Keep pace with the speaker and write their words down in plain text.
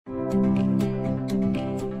In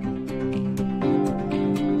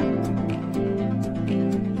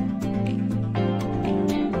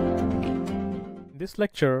this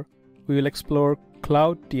lecture, we will explore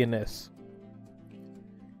Cloud DNS.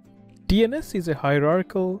 DNS is a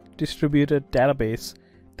hierarchical distributed database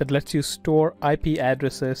that lets you store IP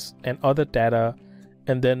addresses and other data,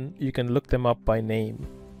 and then you can look them up by name.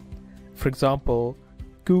 For example,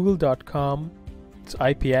 google.com's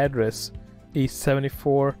IP address is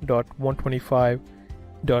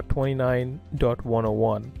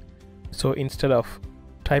 74.125.29.101. So instead of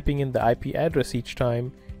typing in the IP address each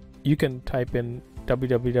time, you can type in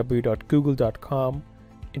www.google.com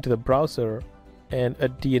into the browser, and a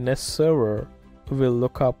DNS server will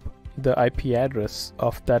look up the IP address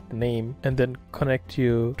of that name and then connect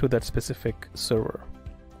you to that specific server.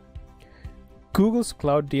 Google's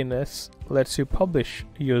Cloud DNS lets you publish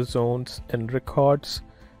your zones and records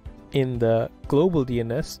in the global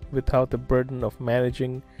DNS without the burden of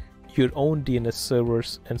managing your own DNS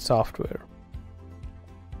servers and software.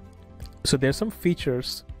 So there are some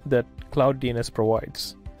features that Cloud DNS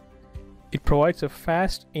provides. It provides a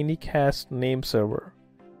fast anycast name server.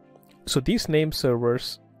 So these name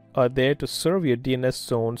servers are there to serve your DNS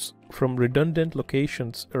zones from redundant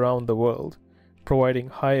locations around the world, providing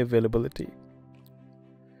high availability.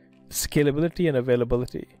 Scalability and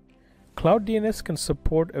availability. Cloud DNS can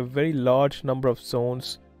support a very large number of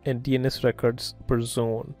zones and DNS records per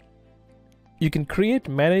zone. You can create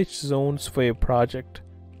managed zones for your project,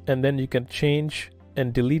 and then you can change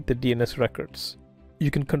and delete the DNS records.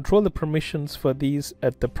 You can control the permissions for these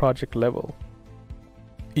at the project level.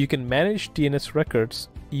 You can manage DNS records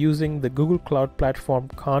using the Google Cloud Platform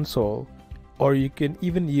console, or you can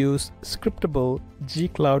even use scriptable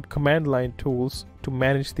G-Cloud command line tools to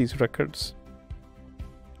manage these records.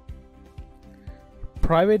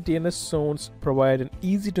 Private DNS zones provide an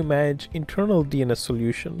easy-to-manage internal DNS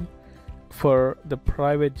solution for the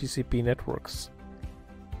private GCP networks.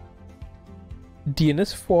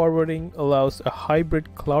 DNS forwarding allows a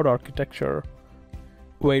hybrid cloud architecture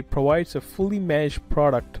where it provides a fully managed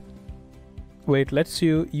product where it lets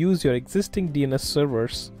you use your existing DNS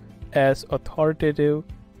servers as authoritative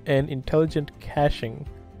and intelligent caching,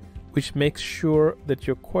 which makes sure that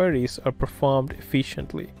your queries are performed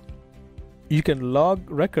efficiently. You can log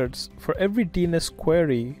records for every DNS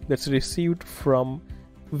query that's received from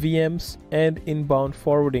VMs and inbound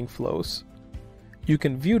forwarding flows. You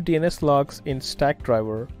can view DNS logs in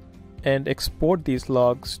Stackdriver and export these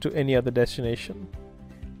logs to any other destination.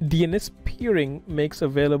 DNS peering makes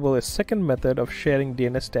available a second method of sharing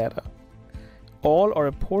DNS data. All or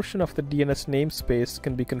a portion of the DNS namespace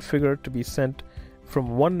can be configured to be sent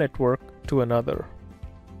from one network to another.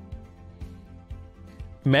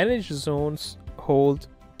 Managed zones hold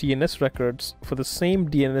DNS records for the same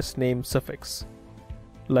DNS name suffix,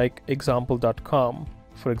 like example.com,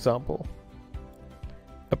 for example.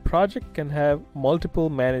 A project can have multiple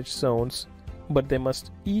managed zones, but they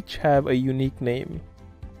must each have a unique name.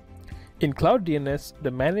 In Cloud DNS,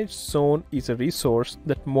 the managed zone is a resource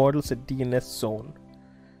that models a DNS zone.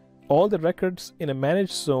 All the records in a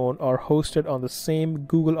managed zone are hosted on the same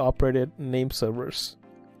Google-operated name servers.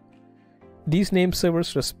 These name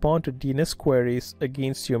servers respond to DNS queries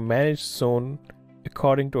against your managed zone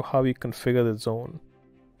according to how you configure the zone.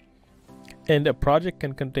 And a project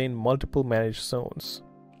can contain multiple managed zones.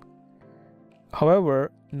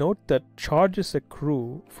 However, note that charges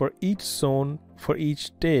accrue for each zone for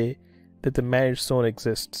each day that the managed zone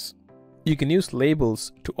exists. You can use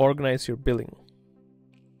labels to organize your billing.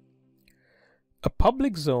 A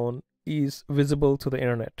public zone is visible to the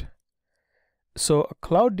internet. So a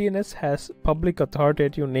Cloud DNS has public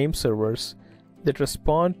authoritative name servers that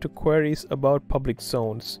respond to queries about public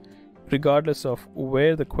zones, regardless of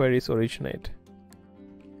where the queries originate.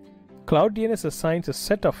 Cloud DNS assigns a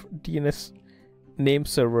set of DNS name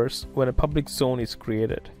servers when a public zone is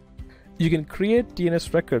created. You can create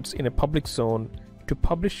DNS records in a public zone to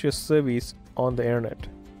publish your service on the internet.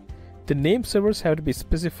 The name servers have to be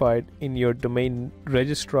specified in your domain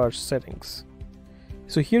registrar settings.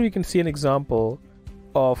 So here you can see an example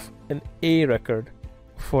of an A record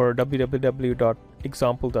for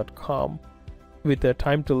www.example.com with a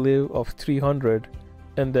time to live of 300,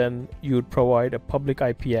 and then you'd provide a public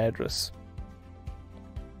IP address.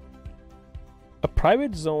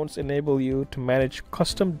 Private zones enable you to manage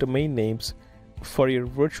custom domain names for your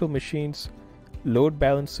virtual machines, load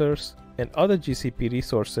balancers, and other GCP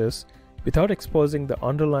resources without exposing the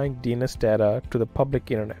underlying DNS data to the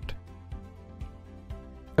public internet.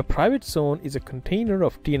 A private zone is a container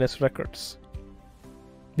of DNS records.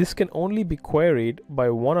 This can only be queried by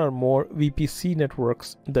one or more VPC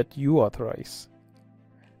networks that you authorize.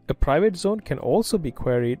 A private zone can also be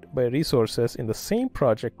queried by resources in the same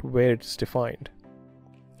project where it is defined.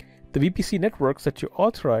 The VPC networks that you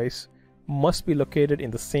authorize must be located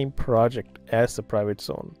in the same project as the private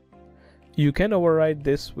zone. You can override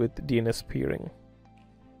this with DNS peering.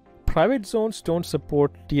 Private zones don't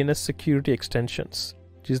support DNS security extensions,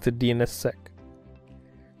 which is the DNSSEC.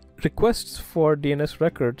 Requests for DNS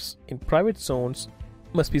records in private zones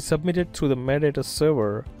must be submitted through the metadata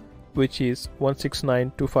server, which is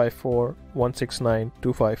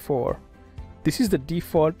 169.254.169.254. This is the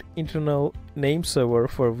default internal name server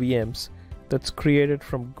for VMs that's created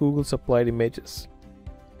from Google supplied images.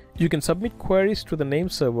 You can submit queries to the name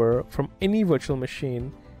server from any virtual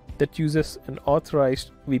machine that uses an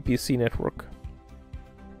authorized VPC network.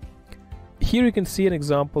 Here you can see an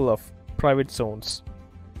example of private zones,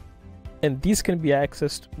 and these can be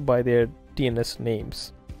accessed by their DNS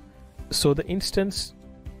names. So the instance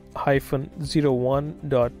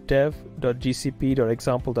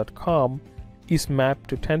 -01.dev.gcp.example.com is mapped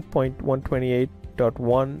to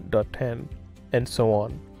 10.128.1.10 and so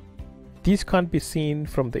on. These can't be seen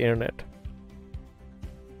from the internet.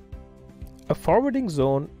 A forwarding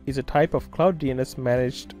zone is a type of Cloud DNS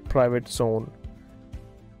managed private zone.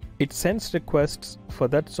 It sends requests for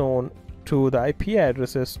that zone to the IP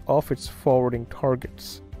addresses of its forwarding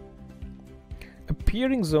targets. A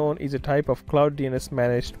peering zone is a type of Cloud DNS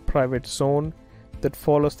managed private zone that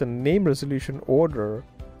follows the name resolution order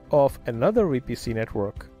of another VPC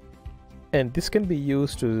network, and this can be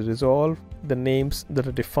used to resolve the names that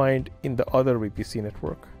are defined in the other VPC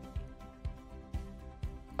network.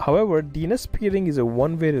 However, DNS peering is a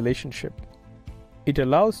one-way relationship. It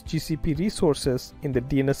allows GCP resources in the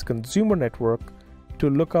DNS consumer network to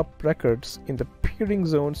look up records in the peering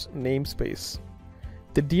zone's namespace.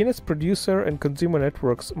 The DNS producer and consumer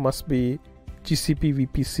networks must be GCP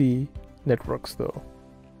VPC networks though.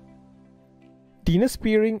 DNS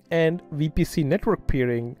peering and VPC network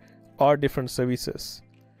peering are different services.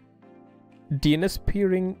 DNS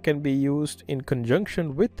peering can be used in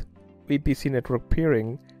conjunction with VPC network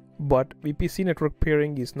peering, but VPC network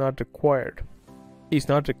peering is not required. It's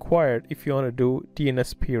not required if you want to do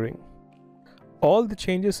DNS peering. All the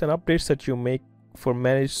changes and updates that you make for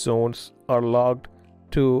managed zones are logged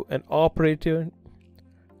to an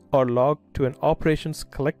operations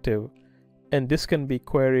collective, and this can be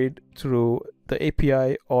queried through the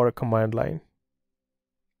API or a command line.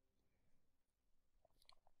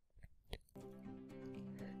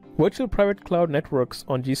 Virtual private cloud networks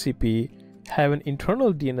on GCP have an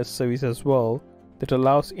internal DNS service as well that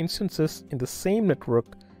allows instances in the same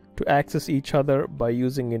network to access each other by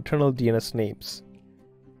using internal DNS names.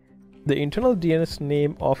 The internal DNS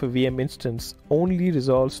name of a VM instance only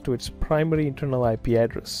resolves to its primary internal IP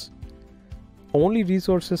address. Only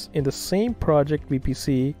resources in the same project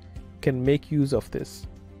VPC can make use of this.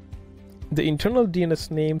 The internal DNS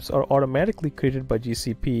names are automatically created by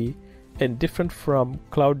GCP and different from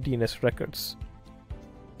Cloud DNS records.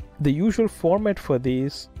 The usual format for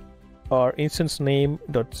these are instance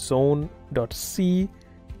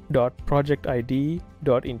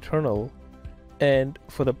name.zone.c.projectid.internal, and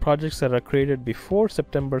for the projects that are created before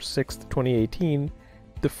September 6, 2018,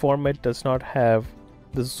 the format does not have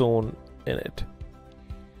the zone in it.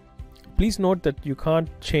 Please note that you can't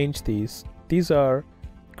change these. These are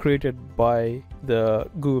created by the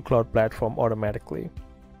Google Cloud Platform automatically.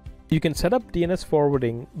 You can set up DNS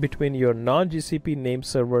forwarding between your non-GCP name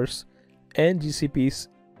servers and GCP's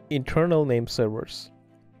internal name servers.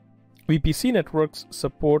 VPC networks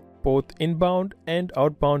support both inbound and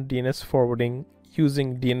outbound DNS forwarding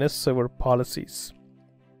using DNS server policies.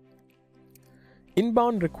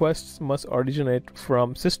 Inbound requests must originate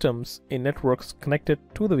from systems in networks connected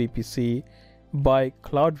to the VPC by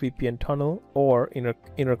Cloud VPN tunnel or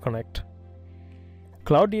interconnect.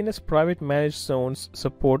 Cloud DNS private managed zones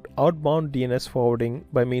support outbound DNS forwarding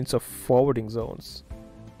by means of forwarding zones.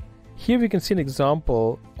 Here we can see an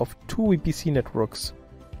example of two VPC networks,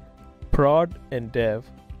 prod and dev,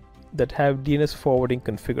 that have DNS forwarding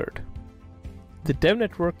configured. The dev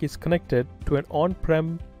network is connected to an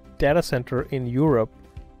on-prem data center in Europe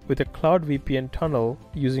with a Cloud VPN tunnel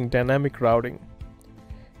using dynamic routing.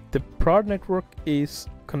 The prod network is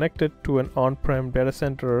connected to an on-prem data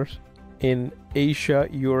center in Asia,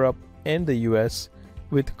 Europe, and the US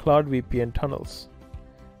with Cloud VPN tunnels.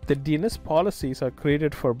 The DNS policies are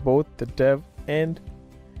created for both the dev and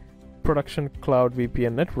production Cloud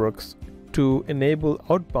VPN networks to enable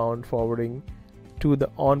outbound forwarding to the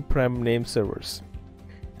on-prem name servers.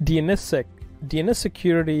 DNSSEC, DNS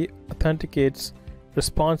security authenticates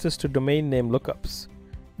responses to domain name lookups.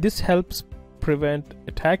 This helps prevent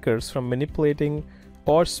attackers from manipulating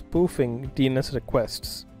or spoofing DNS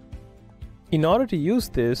requests. In order to use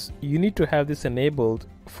this, you need to have this enabled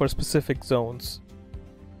for specific zones.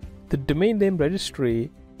 The domain name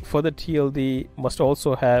registry for the TLD must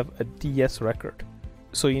also have a DS record,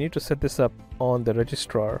 so you need to set this up on the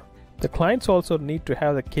registrar. The clients also need to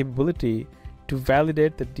have the capability to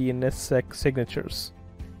validate the DNSSEC signatures.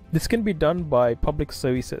 This can be done by public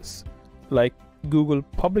services like Google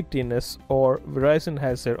Public DNS, or Verizon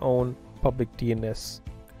has their own public DNS.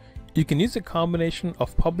 You can use a combination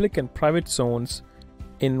of public and private zones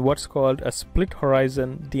in what's called a split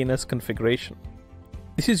horizon DNS configuration.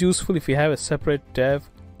 This is useful if you have a separate dev,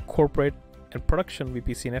 corporate, and production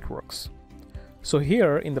VPC networks. So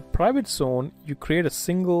here in the private zone, you create a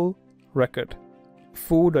single record,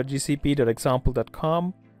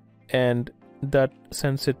 foo.gcp.example.com, and that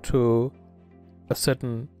sends it to a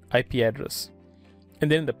certain IP address.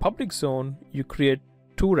 And then in the public zone, you create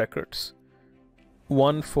two records,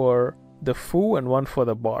 one for the foo and one for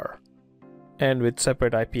the bar, and with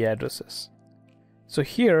separate IP addresses. So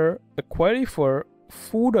here, a query for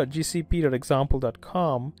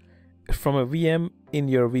foo.gcp.example.com from a VM in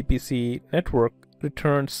your VPC network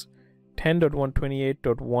returns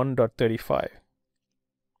 10.128.1.35.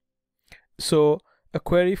 So a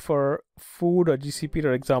query for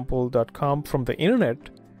foo.gcp.example.com from the internet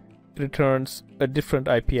returns a different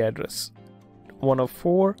IP address,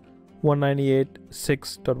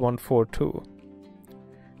 104.198.6.142.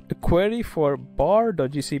 A query for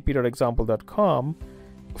bar.gcp.example.com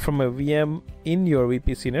from a VM in your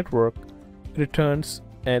VPC network returns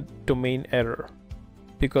a domain error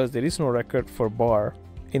because there is no record for bar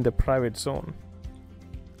in the private zone.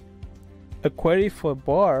 A query for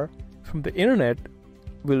bar from the internet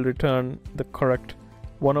will return the correct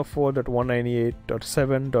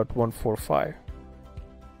 104.198.7.145.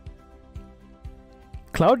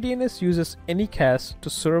 Cloud DNS uses Anycast to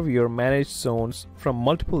serve your managed zones from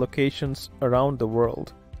multiple locations around the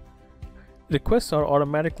world. Requests are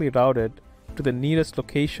automatically routed to the nearest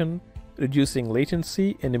location, reducing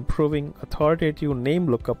latency and improving authoritative name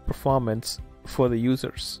lookup performance for the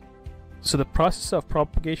users. So the process of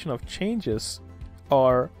propagation of changes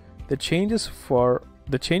are the changes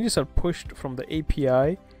are pushed from the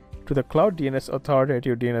API to the Cloud DNS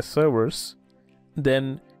authoritative DNS servers.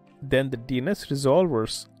 Then the DNS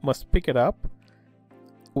resolvers must pick it up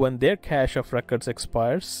when their cache of records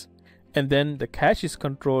expires, and then the cache is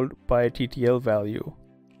controlled by a TTL value.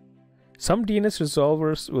 Some DNS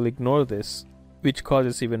resolvers will ignore this, which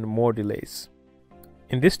causes even more delays.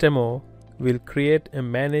 In this demo, we'll create a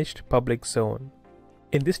managed public zone.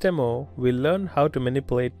 In this demo, we'll learn how to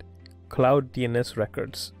manipulate Cloud DNS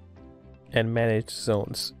records and manage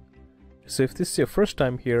zones. So if this is your first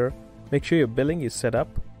time here, make sure your billing is set up.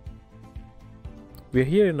 We're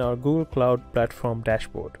here in our Google Cloud Platform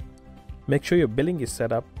dashboard. Make sure your billing is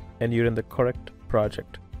set up and you're in the correct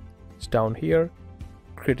project. It's down here.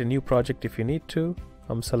 Create a new project if you need to.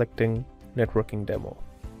 I'm selecting networking demo.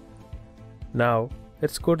 Now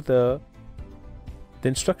let's go to the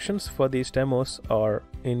instructions for these demos are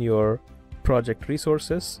in your project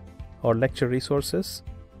resources or lecture resources.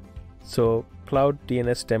 So Cloud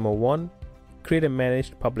DNS Demo 1, create a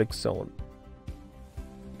managed public zone.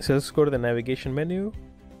 So let's go to the navigation menu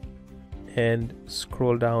and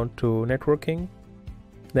scroll down to networking,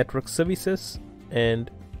 network services, and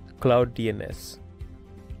Cloud DNS.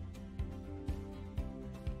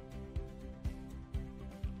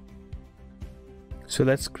 So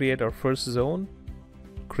let's create our first zone.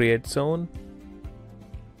 Create zone.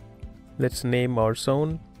 Let's name our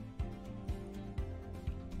zone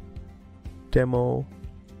Demo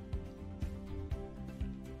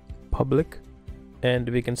Public, and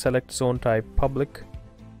we can select zone type public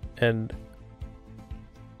and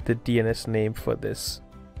the DNS name for this.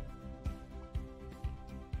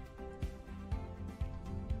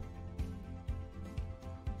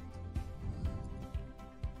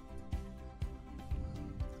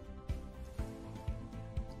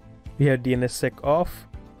 We have DNSSEC off,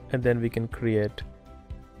 and then we can create.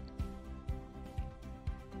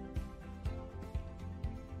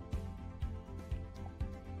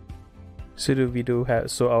 So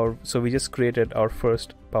we just created our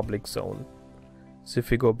first public zone. So if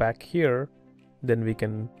we go back here, then we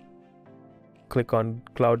can click on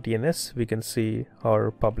Cloud DNS. We can see our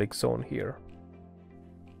public zone here.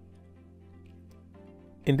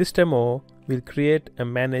 In this demo, we'll create a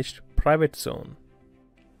managed private zone.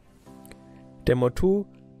 Demo 2,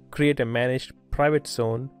 create a managed private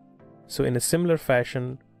zone. So in a similar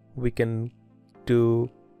fashion, we can do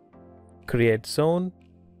create zone,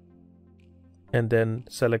 and then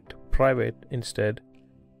select private instead,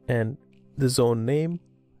 and the zone name,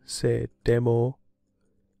 say demo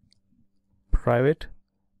private,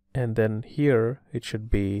 and then here it should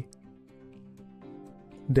be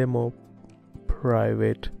demo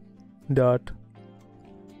private dot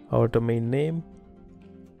our domain name,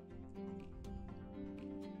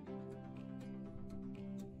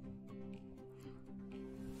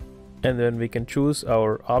 and then we can choose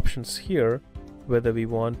our options here, whether we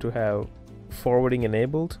want to have forwarding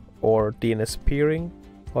enabled or DNS peering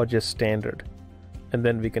or just standard. And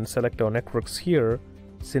then we can select our networks here.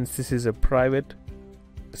 Since this is a private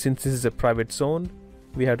zone,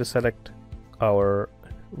 we have to select our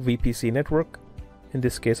VPC network. In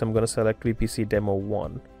this case, I'm going to select VPC demo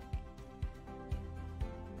 1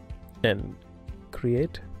 and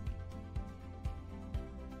create.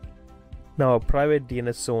 Now a private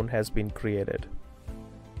DNS zone has been created.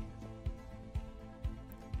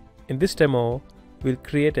 In this demo, we'll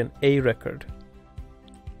create an A record.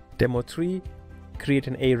 Demo 3, create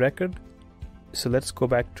an A record. So let's go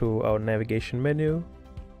back to our navigation menu,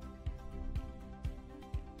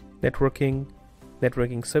 networking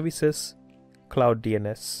services, Cloud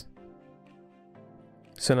DNS.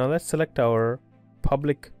 So now let's select our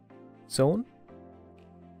public zone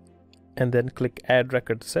and then click add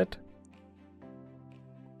record set.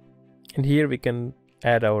 And here we can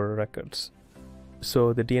add our records.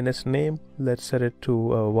 So the DNS name, let's set it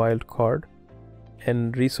to a wildcard,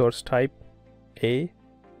 and resource type A,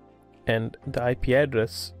 and the IP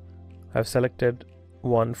address, I've selected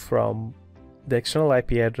one from the external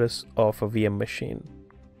IP address of a VM machine.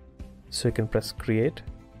 So you can press create,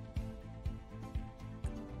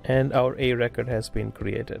 and our A record has been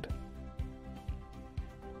created.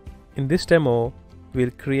 In this demo,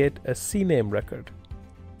 we'll create a CNAME record.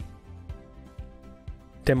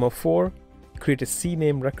 Demo 4, create a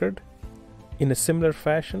CNAME record. In a similar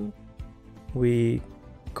fashion, we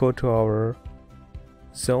go to our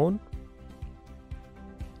zone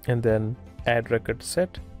and then add record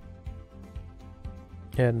set,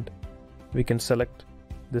 and we can select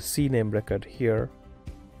the CNAME record here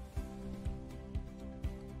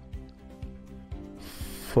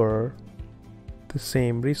for the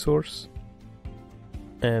same resource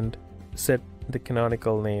and set the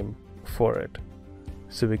canonical name for it.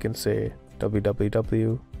 So we can say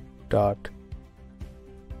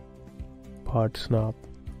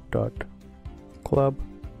www.podsnob.club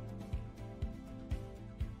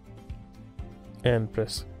and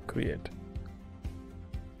press create.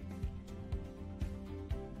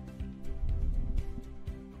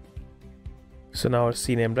 So now our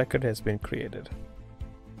CNAME record has been created.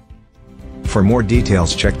 For more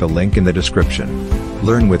details, check the link in the description.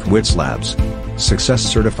 Learn with Whizlabs. Success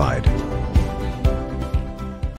certified.